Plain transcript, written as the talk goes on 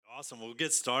Awesome. We'll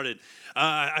get started.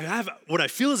 I have what I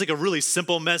feel is like a really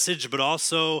simple message, but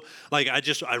also like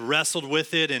I wrestled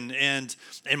with it, and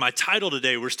my title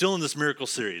today. We're still in this miracle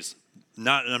series.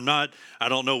 I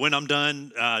don't know when I'm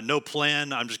done. No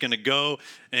plan. I'm just going to go,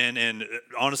 and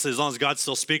honestly, as long as God's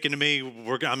still speaking to me, I'm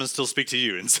going to still speak to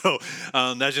you. And so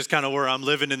that's just kind of where I'm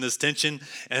living in this tension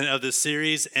and of this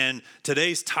series. And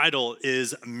today's title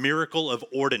is "Miracle of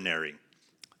Ordinary."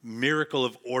 Miracle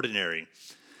of Ordinary.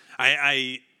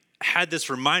 I had this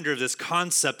reminder of this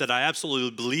concept that I absolutely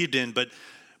believed in,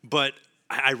 but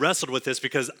I wrestled with this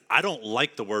because I don't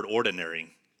like the word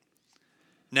ordinary.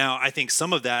 Now, I think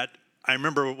some of that, I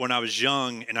remember when I was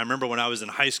young, and I remember when I was in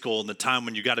high school, and the time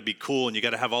when you got to be cool, and you got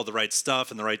to have all the right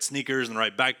stuff, and the right sneakers, and the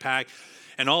right backpack,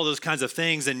 and all those kinds of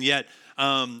things, and yet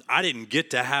I didn't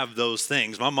get to have those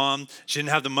things. My mom, she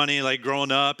didn't have the money like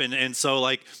growing up, and so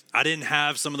like I didn't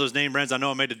have some of those name brands. I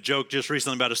know I made a joke just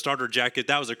recently about a starter jacket.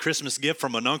 That was a Christmas gift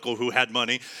from an uncle who had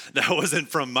money. That wasn't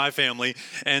from my family.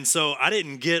 And so I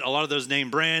didn't get a lot of those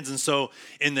name brands. And so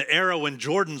in the era when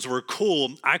Jordans were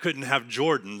cool, I couldn't have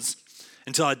Jordans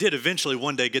until I did eventually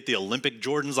one day get the Olympic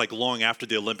Jordans, like long after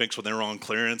the Olympics when they were on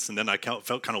clearance, and then I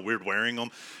felt kind of weird wearing them,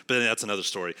 but that's another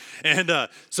story. And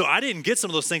so I didn't get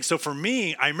some of those things. So for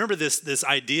me, I remember this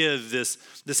idea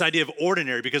of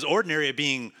ordinary, because ordinary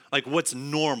being like what's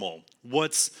normal,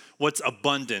 what's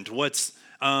abundant, what's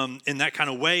in that kind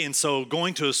of way. And so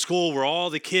going to a school where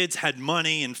all the kids had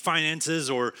money and finances,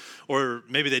 or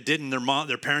maybe they didn't,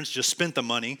 their parents just spent the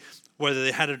money, whether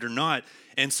they had it or not.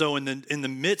 And so in the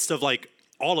midst of like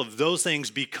all of those things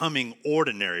becoming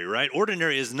ordinary, right?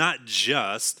 Ordinary is not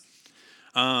just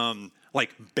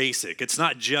like basic. It's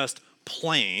not just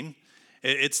plain.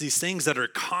 It's these things that are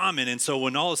common. And so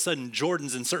when all of a sudden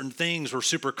Jordans and certain things were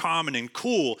super common and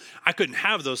cool, I couldn't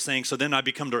have those things. So then I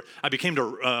turned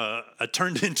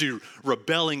into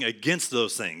rebelling against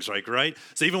those things, like, right?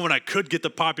 So even when I could get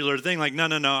the popular thing, like, no,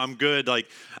 I'm good. Like,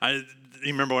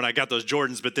 you remember when I got those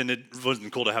Jordans, but then it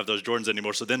wasn't cool to have those Jordans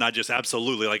anymore. So then I just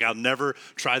absolutely, like, I'll never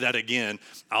try that again.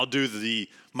 I'll do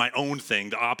my own thing,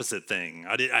 the opposite thing.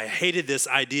 I hated this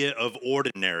idea of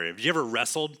ordinary. Have you ever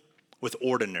wrestled with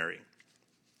ordinary?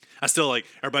 I still like,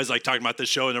 everybody's like talking about this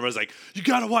show, and everybody's like, you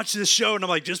got to watch this show. And I'm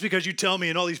like, just because you tell me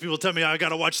and all these people tell me I got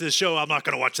to watch this show, I'm not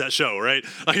going to watch that show, right?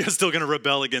 Like, I'm still going to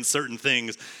rebel against certain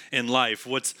things in life.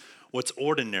 What's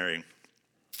ordinary?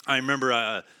 I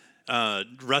remember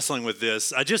wrestling with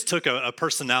this. I just took a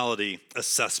personality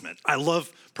assessment. I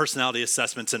love personality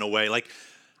assessments in a way. Like,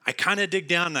 I kind of dig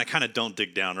down and I kind of don't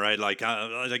dig down, right? Like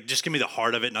just give me the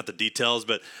heart of it, not the details.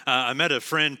 But I met a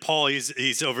friend, Paul.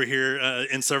 He's over here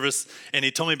in service, and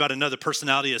he told me about another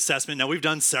personality assessment. Now, we've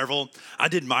done several. I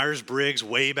did Myers-Briggs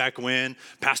way back when.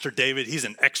 Pastor David, he's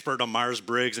an expert on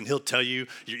Myers-Briggs, and he'll tell you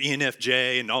your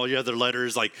ENFJ and all your other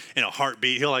letters like in a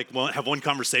heartbeat. He'll like have one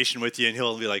conversation with you, and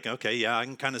he'll be like, okay, yeah, I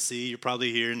can kind of see you're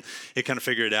probably here, and he'll kind of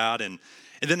figure it out. And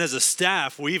then as a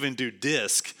staff, we even do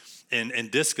DISC.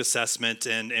 And DISC assessment,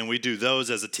 and we do those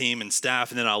as a team and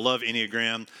staff. And then I love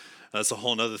Enneagram. That's a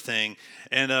whole other thing.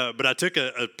 And but I took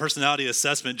a personality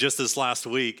assessment just this last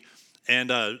week,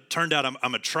 and turned out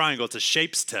I'm a triangle. It's a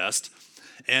shapes test,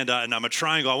 and I'm a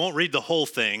triangle. I won't read the whole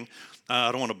thing.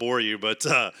 I don't want to bore you, but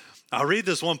I'll read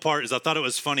this one part, as I thought it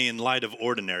was funny in light of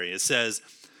ordinary. It says,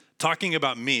 talking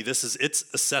about me, this is its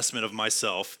assessment of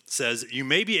myself, says, you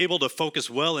may be able to focus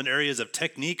well in areas of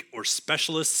technique or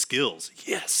specialist skills.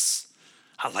 Yes,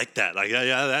 I like that. Like,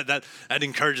 yeah, that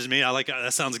encourages me. I like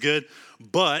that. Sounds good.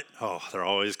 But, there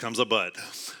always comes a but.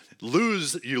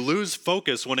 You lose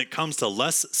focus when it comes to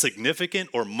less significant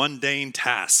or mundane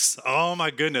tasks. Oh my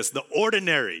goodness, the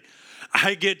ordinary.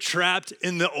 I get trapped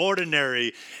in the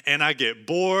ordinary, and I get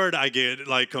bored. I get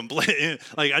like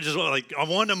I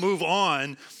want to move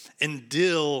on and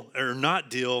not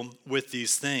deal with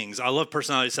these things. I love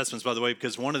personality assessments, by the way,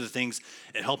 because one of the things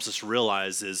it helps us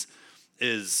realize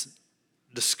is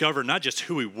discover not just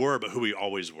who we were, but who we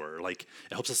always were. Like,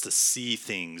 it helps us to see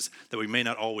things that we may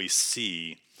not always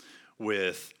see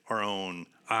with our own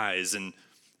eyes. And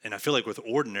I feel like with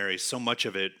ordinary, so much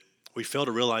of it we fail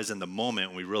to realize in the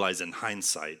moment, we realize in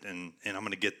hindsight. And I'm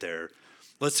going to get there.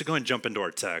 Let's go and jump into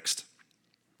our text,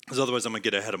 because otherwise I'm going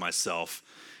to get ahead of myself.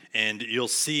 And you'll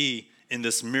see in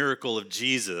this miracle of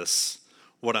Jesus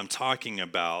what I'm talking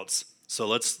about. So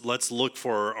let's look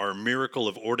for our miracle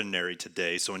of ordinary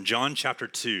today. So in John chapter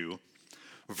 2,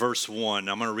 verse 1,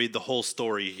 I'm going to read the whole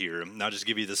story here, not just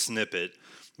give you the snippet.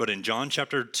 But in John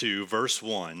chapter 2, verse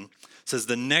 1, it says,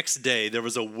 the next day there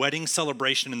was a wedding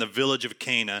celebration in the village of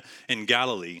Cana in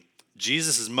Galilee.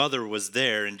 Jesus' mother was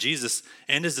there, and Jesus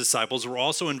and his disciples were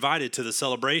also invited to the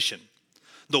celebration.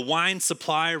 The wine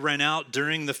supply ran out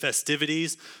during the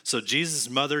festivities, so Jesus'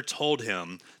 mother told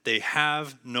him, they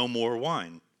have no more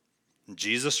wine.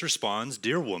 Jesus responds,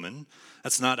 dear woman,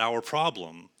 that's not our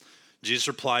problem. Jesus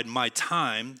replied, my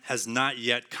time has not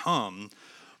yet come.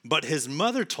 But his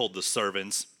mother told the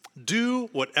servants, do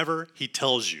whatever he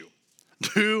tells you.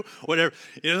 Do whatever.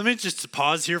 Let me just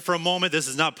pause here for a moment. This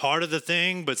is not part of the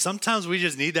thing, but sometimes we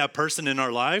just need that person in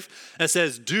our life that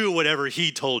says, do whatever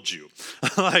he told you.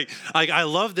 like I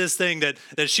love this thing that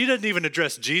she doesn't even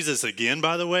address Jesus again,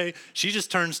 by the way. She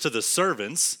just turns to the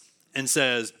servants and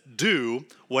says, do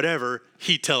whatever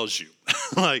he tells you.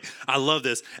 Like, I love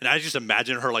this. And I just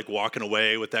imagine her like walking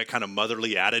away with that kind of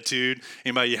motherly attitude.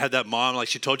 Anybody, you had that mom, like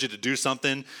she told you to do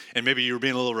something and maybe you were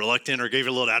being a little reluctant or gave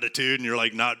you a little attitude and you're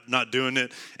like not doing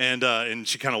it. And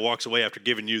she kind of walks away after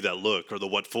giving you that look or the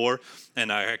what for.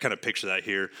 And I kind of picture that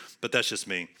here, but that's just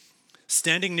me.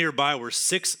 Standing nearby were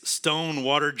 6 stone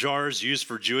water jars used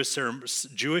for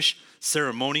Jewish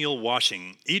ceremonial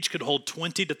washing. Each could hold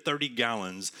 20 to 30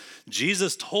 gallons.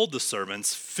 Jesus told the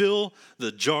servants, fill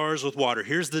the jars with water.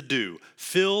 Here's the do.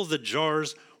 Fill the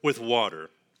jars with water.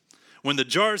 When the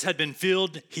jars had been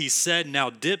filled, he said, now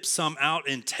dip some out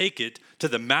and take it to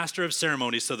the master of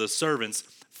ceremonies. So the servants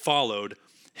followed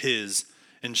his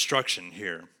instruction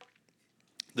here.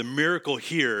 The miracle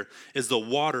here is the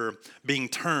water being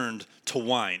turned to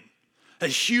wine. A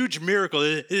huge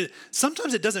miracle.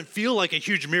 Sometimes it doesn't feel like a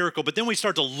huge miracle, but then we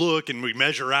start to look and we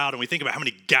measure out and we think about how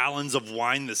many gallons of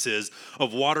wine this is,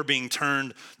 of water being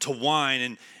turned to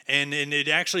wine. And it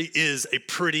actually is a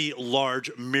pretty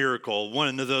large miracle,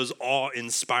 one of those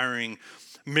awe-inspiring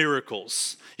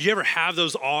miracles. You ever have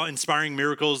those awe-inspiring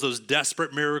miracles, those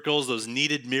desperate miracles, those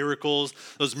needed miracles,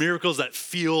 those miracles that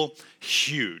feel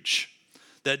huge?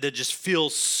 That just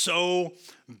feels so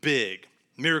big.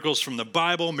 Miracles from the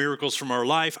Bible, miracles from our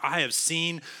life. I have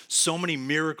seen so many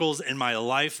miracles in my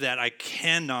life that I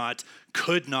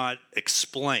could not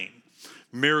explain.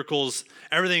 Miracles,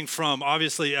 everything from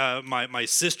obviously my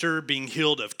sister being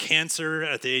healed of cancer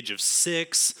at the age of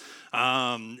 6,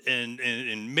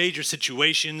 in major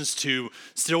situations, to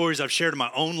stories I've shared in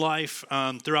my own life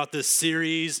throughout this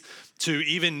series, to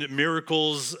even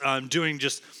miracles doing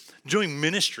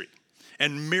ministry.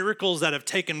 And miracles that have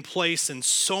taken place in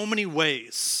so many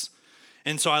ways.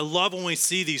 And so I love when we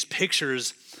see these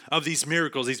pictures of these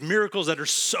miracles that are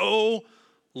so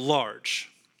large.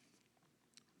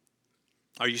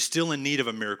 Are you still in need of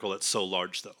a miracle that's so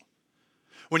large, though?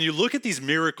 When you look at these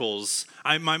miracles,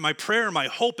 my prayer and my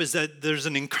hope is that there's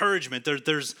an encouragement.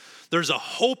 There's a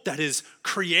hope that is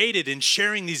created in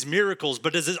sharing these miracles,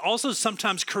 but does it also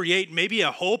sometimes create maybe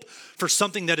a hope for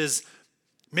something that is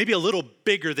maybe a little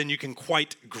bigger than you can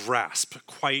quite grasp,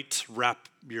 quite wrap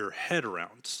your head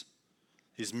around?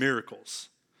 These miracles.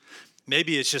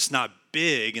 Maybe it's just not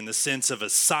big in the sense of a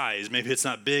size. Maybe it's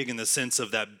not big in the sense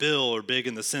of that bill or big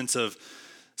in the sense of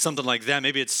something like that.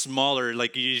 Maybe it's smaller,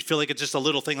 like you feel like it's just a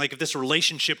little thing. Like if this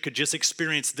relationship could just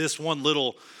experience this one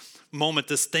little moment,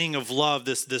 this thing of love,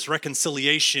 this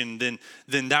reconciliation,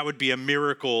 then that would be a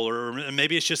miracle. Or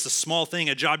maybe it's just a small thing,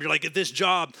 a job. You're like, if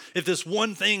this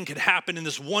one thing could happen in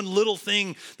this one little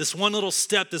thing, this one little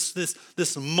step,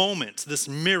 this moment, this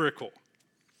miracle.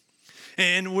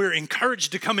 And we're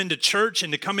encouraged to come into church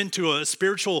and to come into a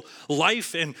spiritual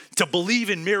life and to believe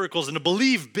in miracles and to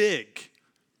believe big.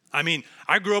 I mean,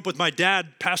 I grew up with my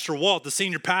dad, Pastor Walt, the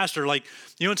senior pastor. Like,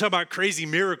 you want to talk about crazy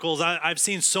miracles? I've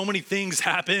seen so many things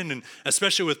happen, and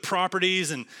especially with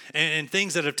properties and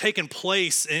things that have taken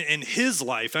place in his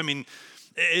life. I mean,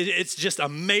 it's just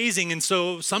amazing. And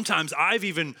so sometimes I've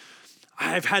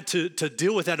had to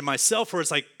deal with that in myself, where it's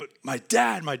like, but my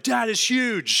dad is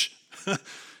huge,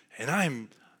 and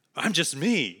I'm just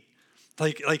me.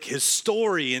 Like his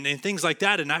story and things like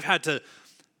that, and I've had to.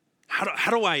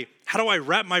 How do I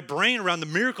wrap my brain around the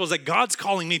miracles that God's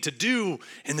calling me to do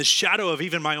in the shadow of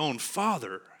even my own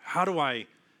father? How do I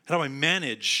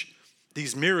manage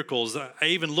these miracles? I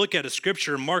even look at a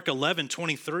scripture in Mark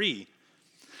 11:23.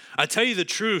 I tell you the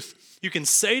truth, you can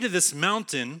say to this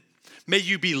mountain, may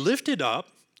you be lifted up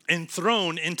and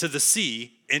thrown into the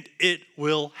sea, and it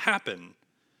will happen.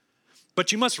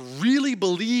 But you must really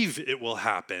believe it will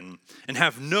happen and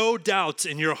have no doubts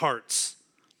in your hearts.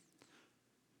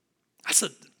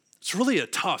 It's really a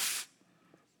tough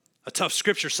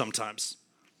scripture sometimes.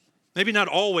 Maybe not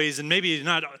always, and maybe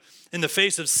not in the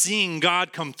face of seeing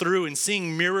God come through and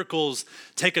seeing miracles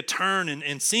take a turn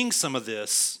and seeing some of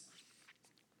this.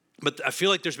 But I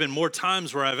feel like there's been more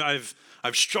times where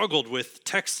I've struggled with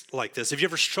texts like this. Have you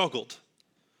ever struggled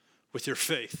with your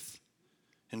faith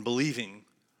and believing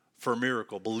for a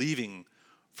miracle, believing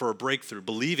for a breakthrough,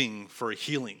 believing for a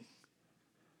healing?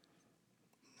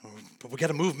 But we got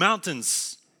to move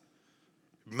mountains.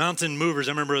 Mountain movers.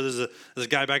 I remember there's a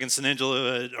guy back in San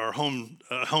Angelo, our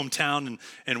hometown,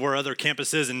 and where other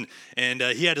campus is, and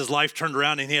he had his life turned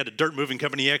around, and he had a dirt moving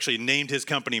company. He actually named his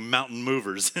company Mountain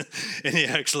Movers, and he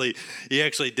actually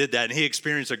did that, and he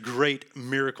experienced a great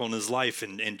miracle in his life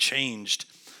and changed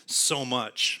so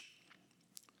much.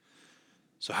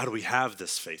 So how do we have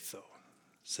this faith, though?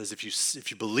 It says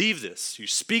if you believe this, you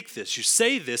speak this, you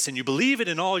say this, and you believe it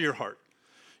in all your heart,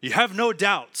 you have no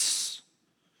doubts.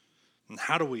 And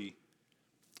how do we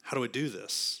do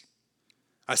this?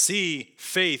 I see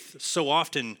faith so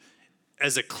often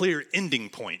as a clear ending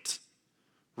point,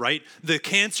 right? The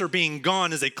cancer being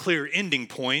gone is a clear ending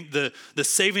point. The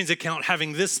savings account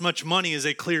having this much money is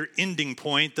a clear ending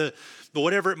point. But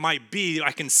whatever it might be,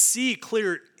 I can see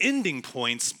clear ending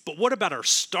points, but what about our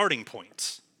starting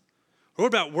points? What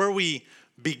about where we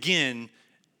begin,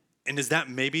 and is that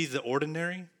maybe the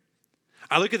ordinary?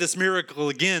 I look at this miracle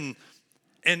again,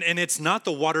 and it's not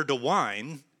the water to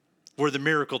wine where the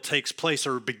miracle takes place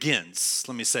or begins.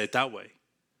 Let me say it that way.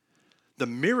 The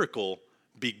miracle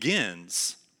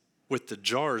begins with the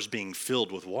jars being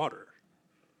filled with water.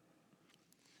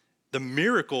 The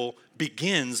miracle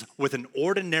begins with an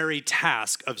ordinary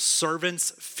task of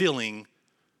servants filling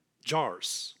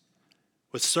jars,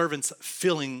 with servants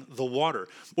filling the water.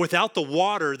 Without the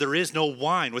water, there is no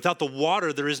wine. Without the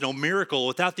water, there is no miracle.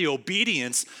 Without the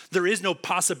obedience, there is no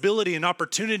possibility and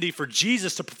opportunity for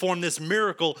Jesus to perform this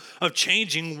miracle of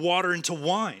changing water into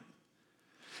wine.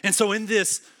 And so in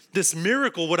this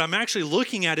miracle, what I'm actually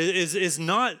looking at is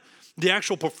not the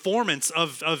actual performance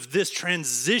of this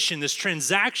transition, this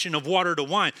transaction of water to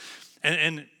wine.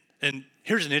 And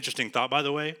here's an interesting thought, by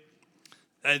the way.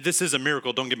 This is a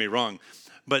miracle, don't get me wrong.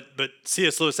 But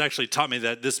C.S. Lewis actually taught me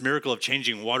that this miracle of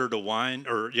changing water to wine,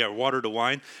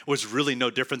 was really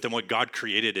no different than what God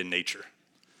created in nature.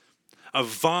 A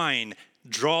vine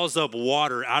draws up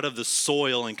water out of the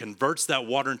soil and converts that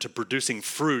water into producing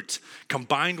fruit,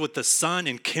 combined with the sun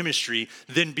and chemistry,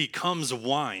 then becomes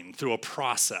wine through a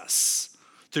process.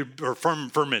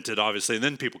 Fermented, obviously, and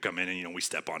then people come in and we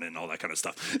step on it and all that kind of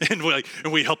stuff, and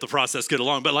we help the process get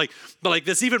along. But like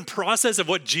this even process of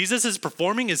what Jesus is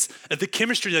performing is the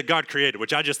chemistry that God created,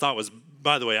 which I just thought was,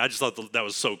 by the way, I just thought that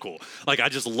was so cool. Like I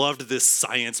just loved this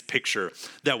science picture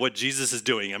that what Jesus is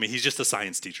doing. I mean, he's just a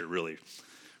science teacher, really.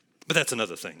 But that's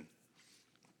another thing.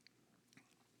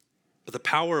 But the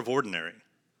power of ordinary,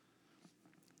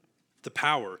 the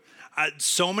power.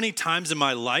 So many times in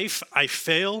my life, I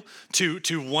fail to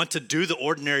want to do the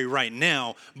ordinary right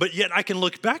now, but yet I can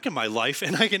look back in my life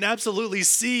and I can absolutely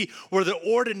see where the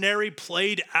ordinary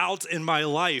played out in my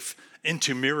life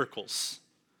into miracles.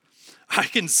 I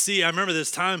remember this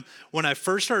time when I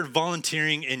first started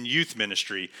volunteering in youth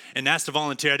ministry and asked to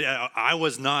volunteer. I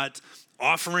was not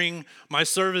offering my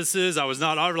services. I was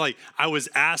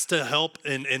asked to help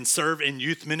and serve in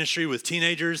youth ministry with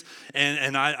teenagers.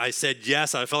 And I said,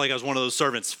 yes, I felt like I was one of those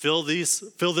servants. Fill this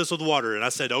with water. And I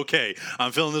said, okay,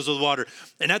 I'm filling this with water.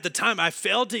 And at the time, I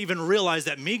failed to even realize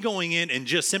that me going in and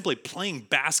just simply playing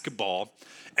basketball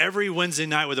every Wednesday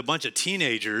night with a bunch of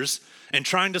teenagers and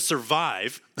trying to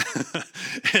survive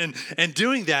and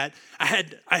doing that, I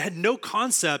had no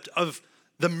concept of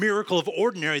the miracle of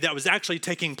ordinary that was actually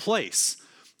taking place.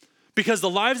 Because the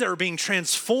lives that were being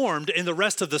transformed in the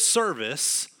rest of the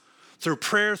service through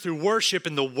prayer, through worship,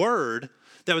 and the word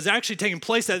that was actually taking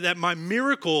place, that my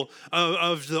miracle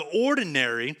of the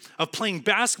ordinary of playing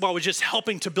basketball was just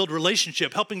helping to build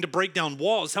relationship, helping to break down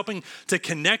walls, helping to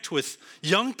connect with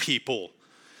young people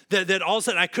that all of a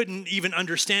sudden I couldn't even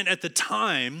understand at the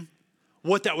time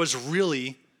what that was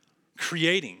really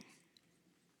creating.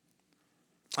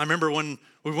 I remember when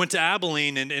we went to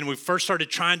Abilene and we first started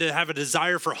trying to have a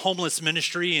desire for homeless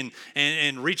ministry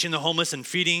and reaching the homeless and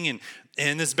feeding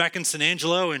and this back in San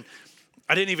Angelo, and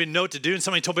I didn't even know what to do, and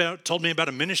somebody told me about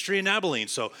a ministry in Abilene.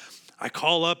 So I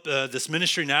call up this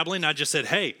ministry in Abilene, and I just said,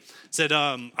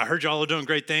 I heard y'all are doing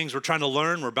great things. We're trying to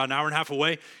learn. We're about an hour and a half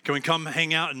away. Can we come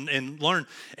hang out and learn?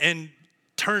 And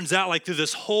turns out like through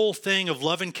this whole thing of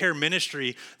love and care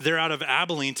ministry, they're out of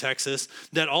Abilene, Texas,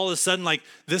 that all of a sudden like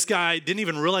this guy didn't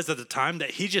even realize at the time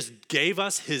that he just gave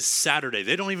us his Saturday.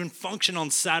 They don't even function on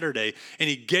Saturday. And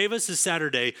he gave us his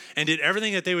Saturday and did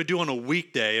everything that they would do on a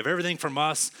weekday of everything from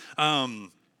us,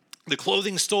 the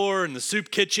clothing store and the soup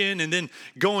kitchen, and then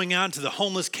going out to the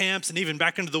homeless camps and even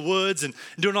back into the woods and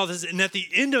doing all this. And at the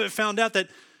end of it found out that,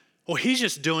 well, he's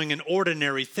just doing an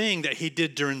ordinary thing that he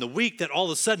did during the week, that all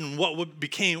of a sudden what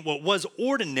was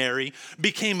ordinary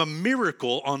became a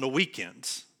miracle on the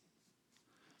weekends.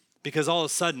 Because all of a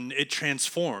sudden it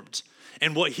transformed.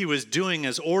 And what he was doing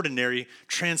as ordinary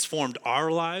transformed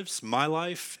our lives, my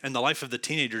life, and the life of the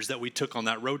teenagers that we took on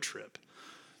that road trip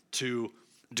to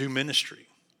do ministry.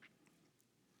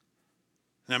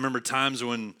 And I remember times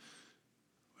when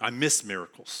I missed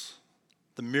miracles.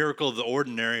 The miracle of the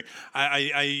ordinary.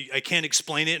 I can't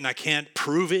explain it and I can't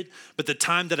prove it, but the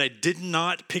time that I did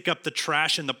not pick up the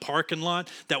trash in the parking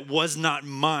lot that was not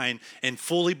mine and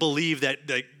fully believe that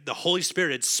the Holy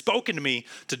Spirit had spoken to me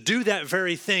to do that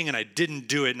very thing and I didn't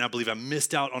do it, and I believe I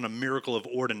missed out on a miracle of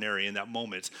ordinary in that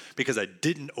moment because I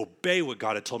didn't obey what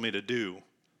God had told me to do,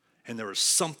 and there was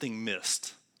something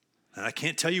missed. And I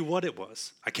can't tell you what it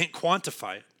was. I can't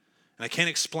quantify it, and I can't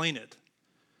explain it.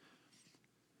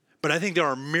 But I think there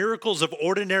are miracles of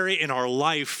ordinary in our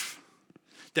life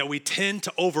that we tend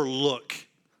to overlook.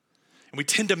 And we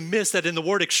tend to miss that in the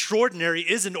word extraordinary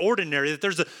isn't ordinary,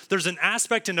 that there's an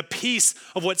aspect and a piece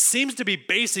of what seems to be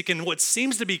basic and what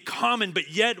seems to be common, but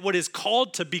yet what is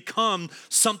called to become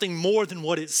something more than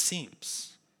what it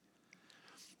seems.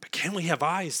 But can we have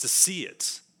eyes to see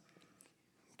it?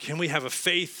 Can we have a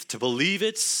faith to believe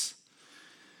it?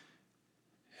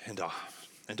 And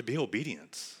to be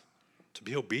obedient. To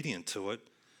be obedient to what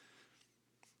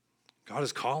God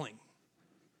is calling.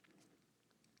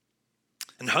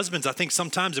 And husbands, I think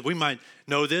sometimes if we might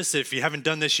know this, if you haven't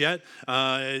done this yet,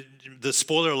 the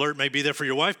spoiler alert may be there for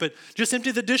your wife, but just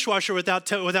empty the dishwasher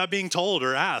without being told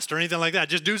or asked or anything like that.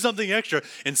 Just do something extra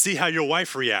and see how your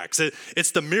wife reacts.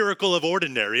 It's the miracle of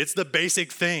ordinary. It's the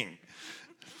basic thing.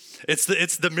 It's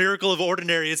the miracle of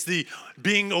ordinary. It's the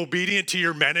being obedient to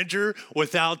your manager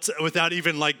without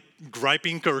even like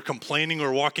griping or complaining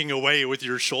or walking away with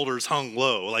your shoulders hung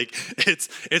low. Like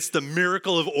it's the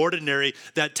miracle of ordinary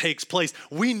that takes place.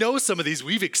 We know some of these.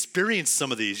 We've experienced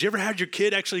some of these. You ever had your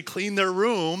kid actually clean their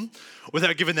room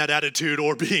without giving that attitude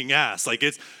or being asked? Like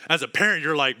it's, as a parent,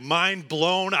 you're like mind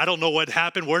blown. I don't know what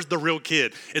happened. Where's the real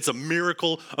kid? It's a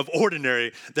miracle of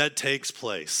ordinary that takes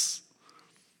place.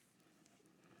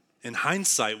 In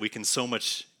hindsight, we can so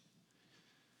much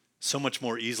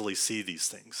more easily see these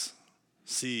things,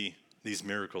 see these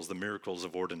miracles, the miracles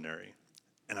of ordinary.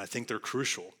 And I think they're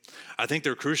crucial. I think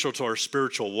they're crucial to our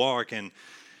spiritual walk. And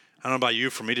I don't know about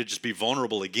you, for me to just be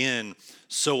vulnerable again,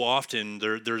 so often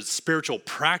there's spiritual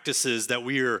practices that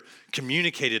we are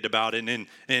communicated about and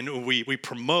we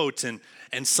promote. And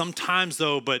sometimes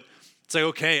though, but it's like,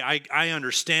 okay, I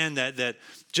understand that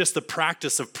just the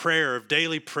practice of prayer, of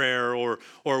daily prayer, or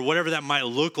whatever that might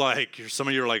look like. Some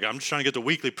of you are like, I'm just trying to get the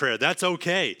weekly prayer. That's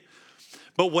okay.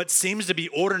 But what seems to be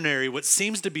ordinary, what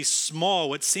seems to be small,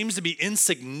 what seems to be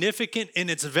insignificant in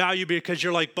its value, because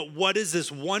you're like, but what is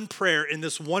this one prayer in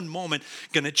this one moment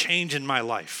going to change in my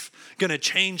life? Going to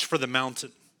change for the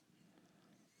mountain?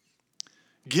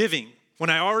 Giving. When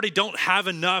I already don't have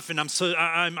enough and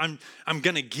I'm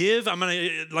going to give, I'm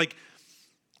going to like,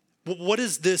 what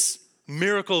does this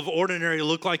miracle of ordinary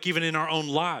look like even in our own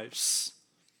lives?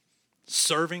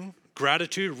 Serving,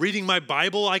 gratitude, reading my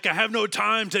Bible. Like I have no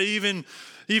time to even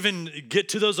get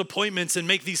to those appointments and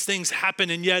make these things happen.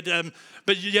 And yet,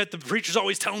 but yet the preacher's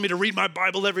always telling me to read my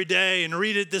Bible every day and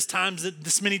read it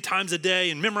this many times a day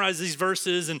and memorize these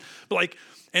verses. And like,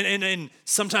 and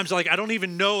sometimes like, I don't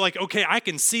even know, like, okay, I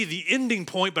can see the ending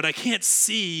point, but I can't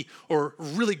see or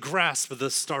really grasp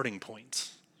the starting point.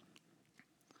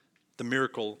 The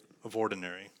miracle of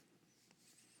ordinary.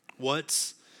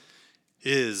 What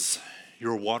is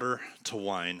your water to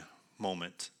wine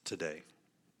moment today?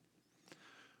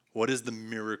 What is the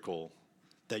miracle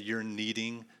that you're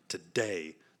needing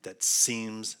today that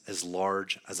seems as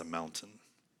large as a mountain?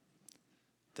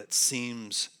 That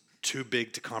seems too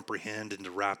big to comprehend and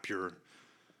to wrap your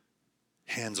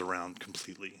hands around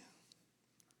completely?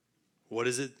 What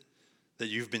is it that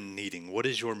you've been needing? What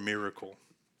is your miracle?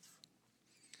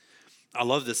 I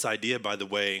love this idea, by the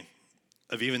way,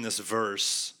 of even this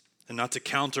verse, and not to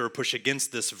counter or push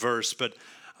against this verse, but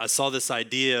I saw this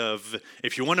idea of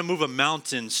if you want to move a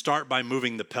mountain, start by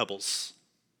moving the pebbles.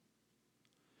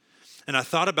 And I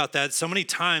thought about that so many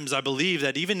times. I believe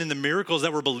that even in the miracles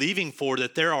that we're believing for,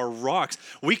 that there are rocks.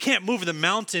 We can't move the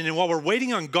mountain. And while we're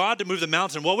waiting on God to move the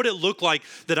mountain, what would it look like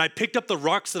that I picked up the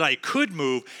rocks that I could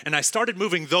move and I started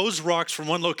moving those rocks from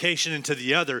one location into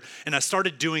the other, and I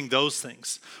started doing those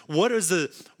things? What is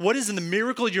in the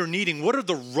miracle you're needing? What are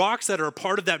the rocks that are a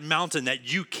part of that mountain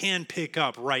that you can pick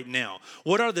up right now?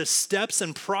 What are the steps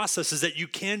and processes that you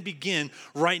can begin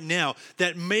right now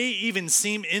that may even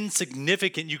seem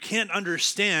insignificant? You can't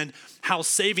understand how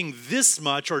saving this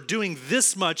much or doing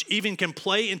this much even can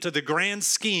play into the grand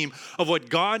scheme of what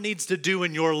God needs to do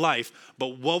in your life.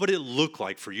 But what would it look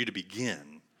like for you to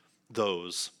begin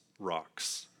those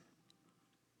rocks?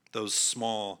 Those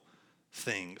small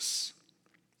things.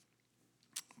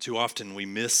 Too often we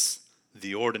miss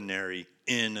the ordinary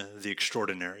in the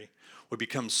extraordinary. We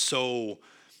become so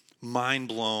mind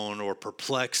blown or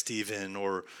perplexed even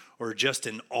or just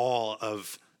in awe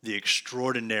of the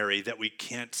extraordinary that we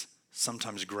can't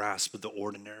sometimes grasp the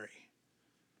ordinary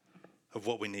of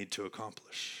what we need to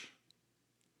accomplish.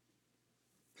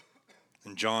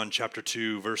 In John chapter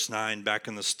 2, verse 9, back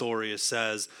in the story, it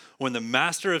says, when the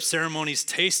master of ceremonies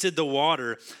tasted the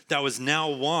water that was now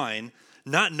wine,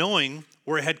 not knowing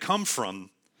where it had come from,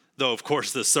 though, of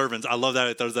course, the servants, I love that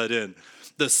it throws that in.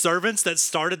 The servants that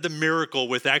started the miracle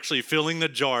with actually filling the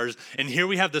jars, and here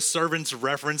we have the servants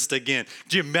referenced again.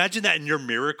 Do you imagine that in your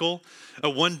miracle?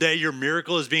 One day your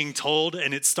miracle is being told,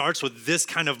 and it starts with this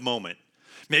kind of moment.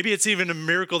 Maybe it's even a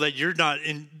miracle that you're not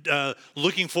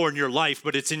looking for in your life,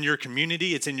 but it's in your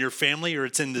community, it's in your family, or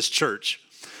it's in this church.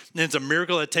 And it's a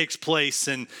miracle that takes place,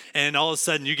 and all of a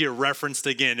sudden you get referenced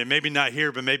again. And maybe not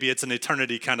here, but maybe it's an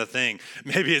eternity kind of thing.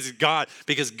 Maybe it's God,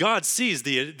 because God sees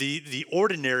the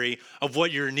ordinary of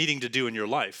what you're needing to do in your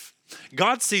life.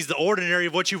 God sees the ordinary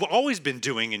of what you've always been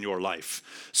doing in your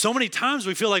life. So many times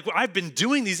we feel like I've been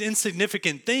doing these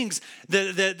insignificant things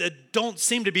that don't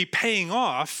seem to be paying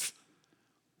off,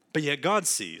 but yet God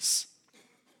sees.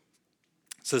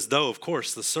 It says, though, of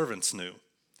course, the servants knew.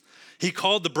 He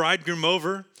called the bridegroom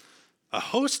over. A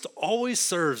host always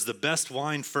serves the best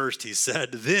wine first, he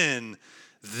said. Then,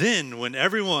 when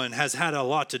everyone has had a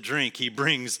lot to drink, he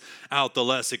brings out the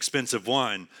less expensive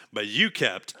wine. But you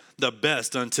kept the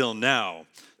best until now.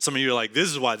 Some of you are like, this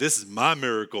is why this is my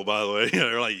miracle, by the way.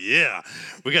 You're like, yeah,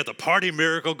 we got the party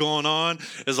miracle going on.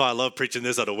 This is why I love preaching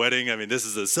this at a wedding. I mean, this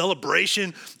is a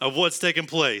celebration of what's taking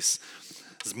place.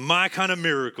 It's my kind of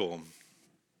miracle.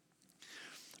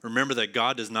 Remember that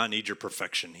God does not need your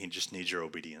perfection. He just needs your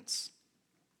obedience.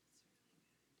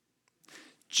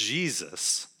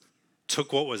 Jesus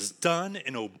took what was done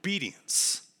in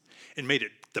obedience and made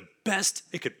it the best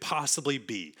it could possibly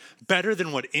be, better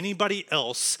than what anybody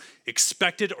else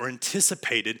expected or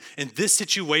anticipated in this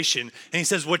situation. And he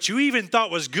says, what you even thought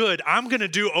was good, I'm going to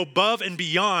do above and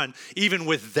beyond even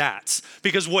with that.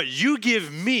 Because what you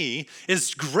give me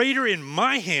is greater in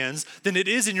my hands than it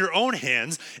is in your own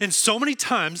hands. And so many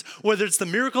times, whether it's the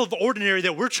miracle of ordinary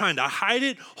that we're trying to hide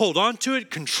it, hold on to it,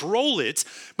 control it,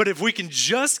 but if we can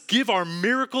just give our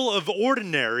miracle of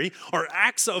ordinary, our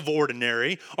acts of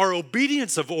ordinary, our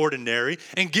obedience of ordinary,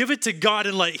 and give it to God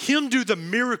and let him do the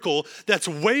miracle that's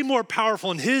way more powerful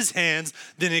in his hands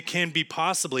than it can be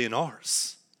possibly in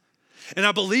ours. And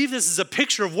I believe this is a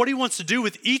picture of what he wants to do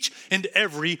with each and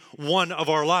every one of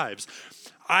our lives.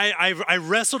 I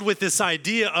wrestled with this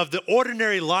idea of the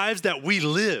ordinary lives that we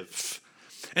live.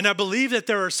 And I believe that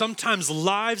there are sometimes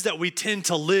lives that we tend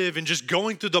to live and just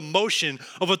going through the motion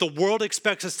of what the world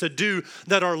expects us to do,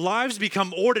 that our lives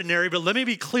become ordinary. But let me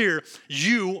be clear,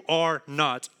 you are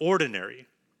not ordinary.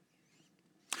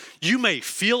 You may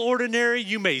feel ordinary,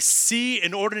 you may see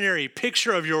an ordinary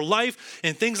picture of your life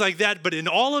and things like that, but in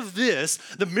all of this,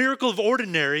 the miracle of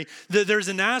ordinary, there's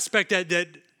an aspect that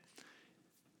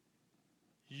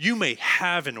you may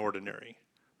have an ordinary,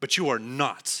 but you are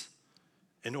not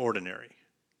an ordinary.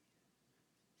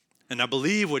 And I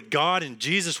believe what God and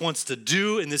Jesus wants to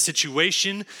do in this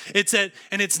situation, it's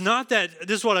not that,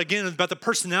 this is what, again, about the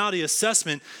personality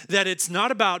assessment, that it's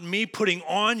not about me putting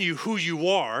on you who you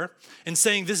are and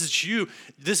saying this is you,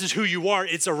 this is who you are.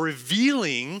 It's a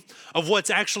revealing of what's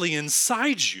actually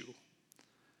inside you.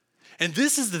 And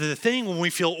this is the thing when we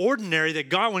feel ordinary,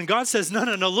 that when God says, no,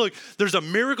 look, there's a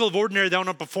miracle of ordinary that I want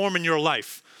to perform in your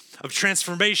life, of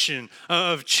transformation,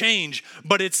 of change,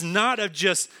 but it's not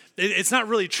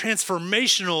really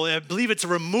transformational. I believe it's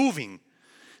removing.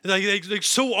 Like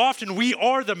so often we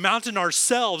are the mountain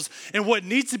ourselves, and what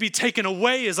needs to be taken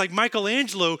away is like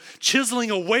Michelangelo chiseling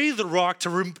away the rock to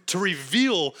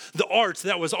reveal the art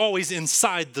that was always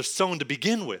inside the stone to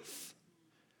begin with.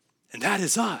 And that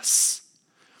is us.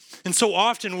 And so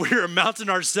often we're a mountain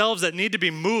ourselves that need to be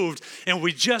moved, and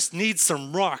we just need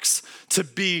some rocks to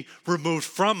be removed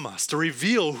from us, to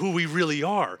reveal who we really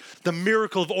are. The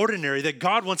miracle of ordinary that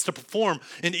God wants to perform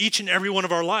in each and every one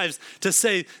of our lives, to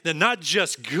say that not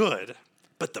just good,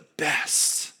 but the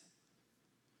best.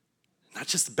 Not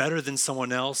just better than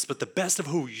someone else, but the best of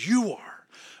who you are,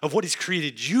 of what he's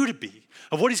created you to be,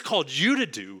 of what he's called you to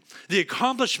do, the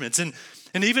accomplishments, and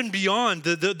even beyond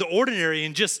the ordinary,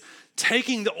 and just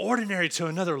taking the ordinary to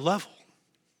another level.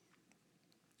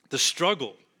 The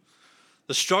struggle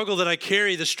that I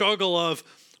carry, the struggle of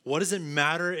what does it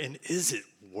matter and is it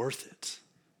worth it?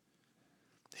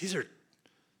 These are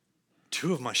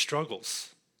two of my struggles.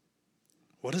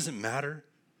 What does it matter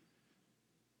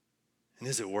and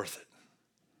is it worth it?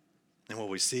 And what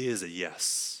we see is a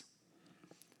yes.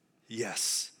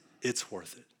 Yes, it's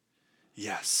worth it.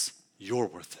 Yes, you're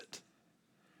worth it.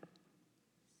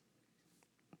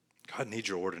 God needs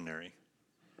your ordinary.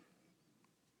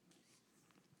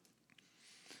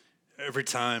 Every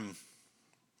time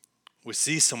we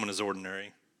see someone as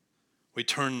ordinary, we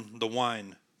turn the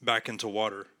wine back into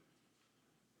water.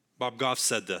 Bob Goff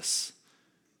said this,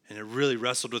 and it really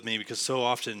wrestled with me because so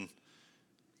often,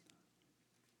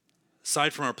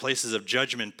 aside from our places of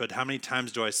judgment, but how many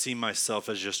times do I see myself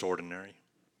as just ordinary,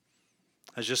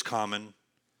 as just common,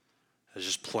 as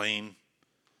just plain?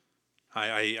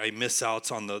 I miss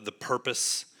out on the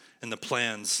purpose and the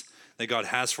plans that God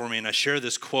has for me. And I share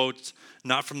this quote,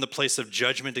 not from the place of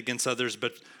judgment against others,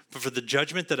 but for the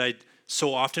judgment that I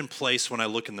so often place when I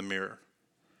look in the mirror.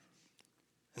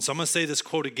 And so I'm going to say this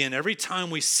quote again. Every time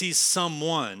we see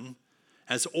someone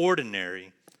as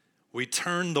ordinary, we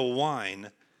turn the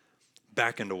wine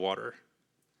back into water.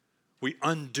 We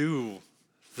undo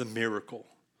the miracle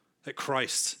that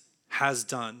Christ has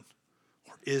done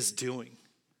or is doing.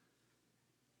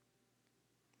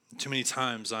 Too many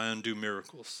times I undo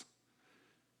miracles.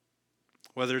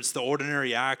 Whether it's the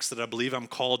ordinary acts that I believe I'm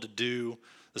called to do,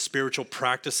 the spiritual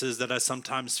practices that I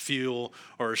sometimes feel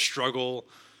or struggle,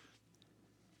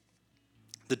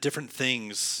 the different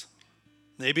things.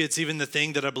 Maybe it's even the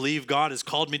thing that I believe God has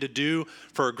called me to do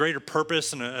for a greater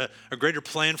purpose and a greater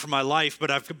plan for my life, but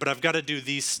I've got to do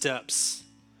these steps.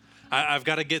 I've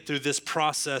got to get through this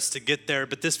process to get there,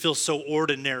 but this feels so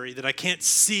ordinary that I can't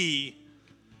see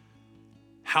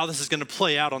how this is going to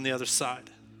play out on the other side.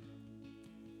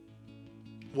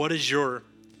 What is your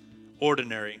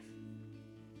ordinary?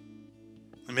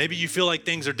 And maybe you feel like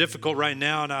things are difficult right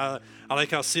now, and I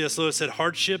like how C.S. Lewis said,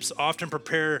 hardships often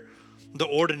prepare the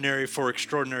ordinary for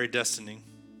extraordinary destiny.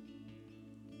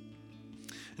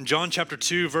 In John chapter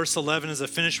 2, verse 11, as I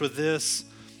finish with this,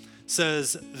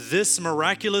 says, this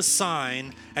miraculous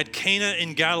sign at Cana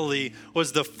in Galilee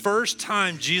was the first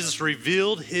time Jesus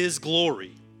revealed his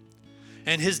glory,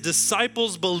 and his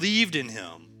disciples believed in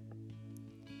him.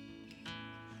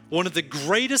 One of the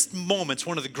greatest moments,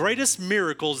 one of the greatest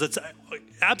miracles that's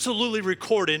absolutely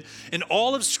recorded in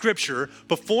all of Scripture,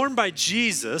 performed by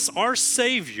Jesus, our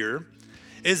Savior,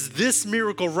 is this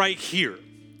miracle right here.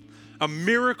 A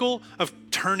miracle of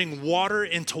turning water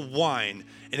into wine.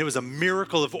 And it was a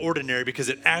miracle of ordinary because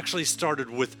it actually started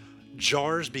with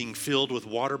jars being filled with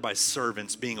water by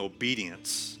servants being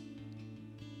obedient.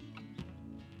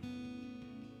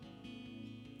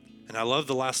 And I love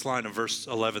the last line of verse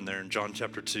 11 there in John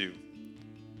chapter 2.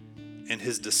 And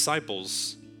his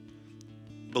disciples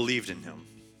believed in him.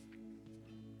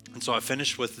 And so I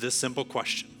finished with this simple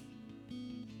question.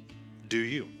 Do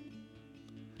you?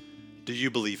 Do you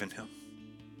believe in him?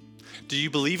 Do you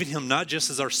believe in him not just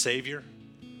as our Savior,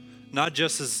 not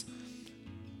just as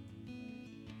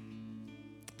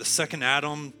the second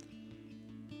Adam,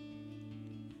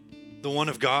 the one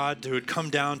of God who had come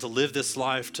down to live this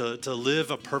life, to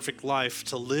live a perfect life,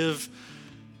 to live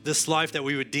this life that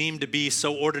we would deem to be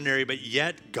so ordinary, but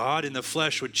yet God in the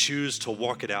flesh would choose to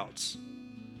walk it out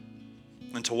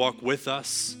and to walk with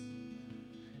us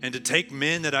and to take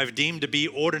men that I've deemed to be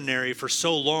ordinary for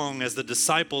so long as the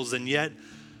disciples, and yet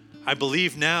I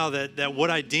believe now that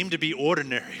what I deemed to be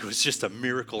ordinary was just a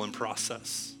miracle in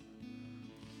process.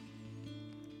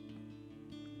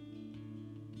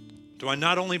 Do I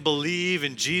not only believe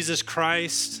in Jesus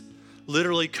Christ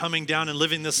literally coming down and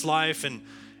living this life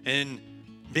and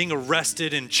being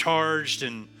arrested and charged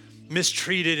and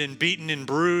mistreated and beaten and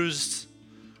bruised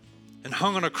and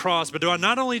hung on a cross, but do I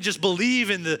not only just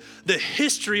believe in the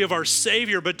history of our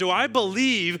Savior, but do I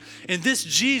believe in this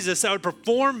Jesus that would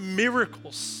perform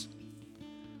miracles,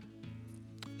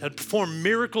 that would perform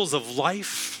miracles of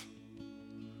life?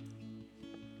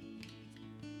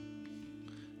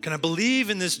 Can I believe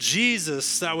in this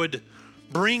Jesus that would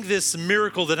bring this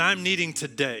miracle that I'm needing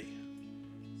today?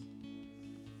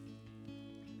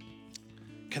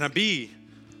 Can I be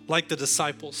like the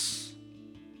disciples?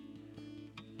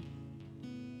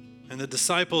 And the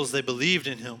disciples, they believed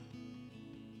in him.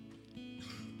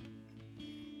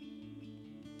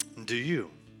 And do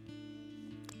you?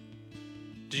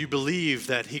 Do you believe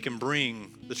that he can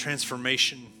bring the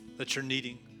transformation that you're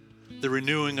needing, the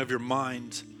renewing of your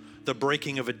mind, the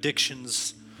breaking of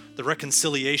addictions, the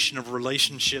reconciliation of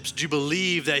relationships? Do you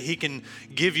believe that he can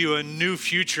give you a new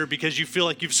future because you feel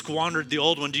like you've squandered the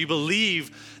old one? Do you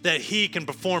believe that he can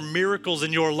perform miracles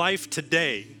in your life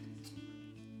today?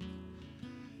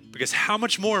 Because how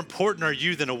much more important are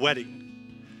you than a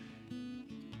wedding?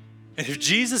 And if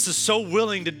Jesus is so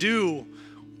willing to do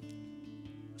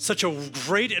such a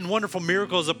great and wonderful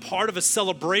miracle as a part of a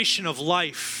celebration of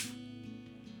life,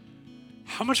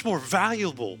 how much more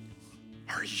valuable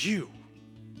are you?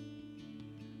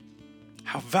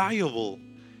 How valuable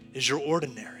is your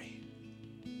ordinary?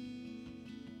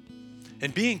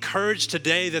 And be encouraged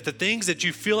today that the things that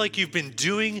you feel like you've been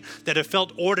doing that have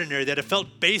felt ordinary, that have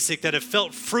felt basic, that have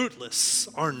felt fruitless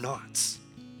are not.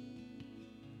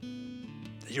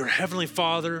 That your Heavenly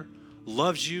Father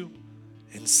loves you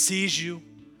and sees you.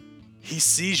 He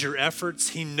sees your efforts.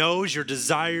 He knows your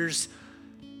desires.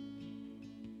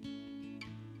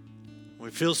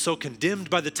 We feel so condemned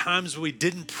by the times we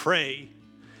didn't pray,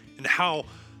 and how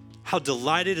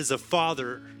delighted as a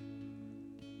father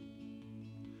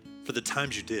for the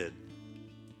times you did.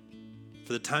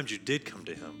 For the times you did come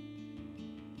to him.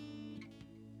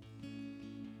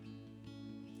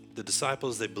 The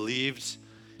disciples, they believed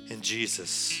in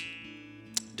Jesus.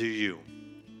 Do you?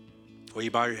 Will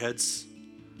you bow your heads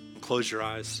and close your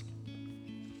eyes?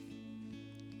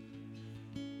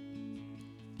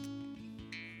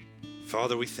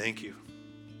 Father, we thank you.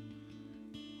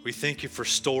 We thank you for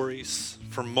stories,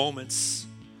 for moments,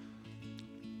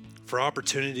 for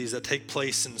opportunities that take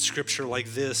place in scripture like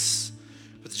this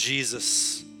with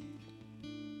Jesus.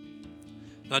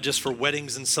 Not just for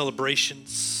weddings and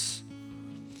celebrations,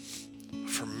 but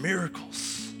for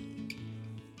miracles.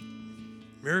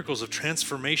 Miracles of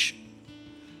transformation.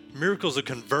 Miracles of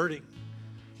converting.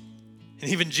 And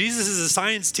even Jesus is a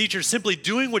science teacher, simply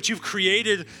doing what you've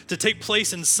created to take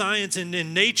place in science and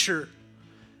in nature.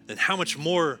 Then how much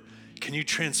more can you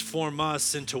transform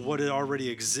us into what already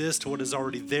exists, what is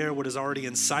already there, what is already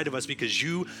inside of us, because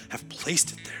you have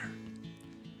placed it there.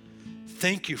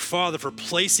 Thank you, Father, for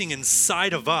placing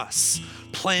inside of us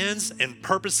plans and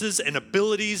purposes and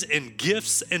abilities and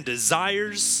gifts and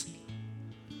desires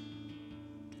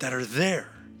that are there.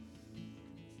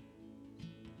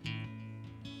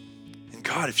 And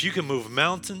God, if you can move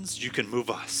mountains, you can move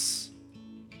us.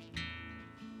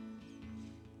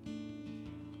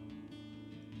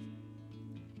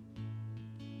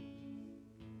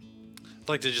 I'd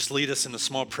like to just lead us in a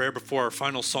small prayer before our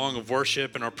final song of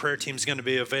worship, and our prayer team's going to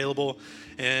be available,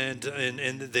 and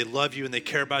they love you and they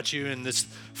care about you, and this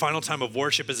final time of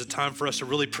worship is a time for us to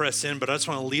really press in. But I just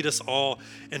want to lead us all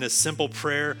in a simple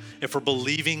prayer. If we're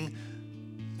believing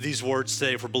these words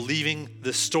today, if we're believing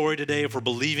this story today, if we're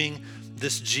believing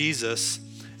this Jesus,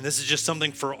 and this is just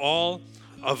something for all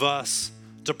of us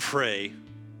to pray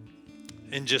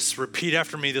and just repeat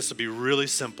after me. This will be really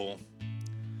simple.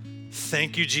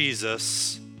 Thank you,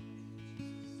 Jesus.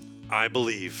 I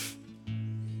believe.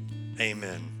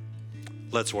 Amen.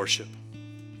 Let's worship.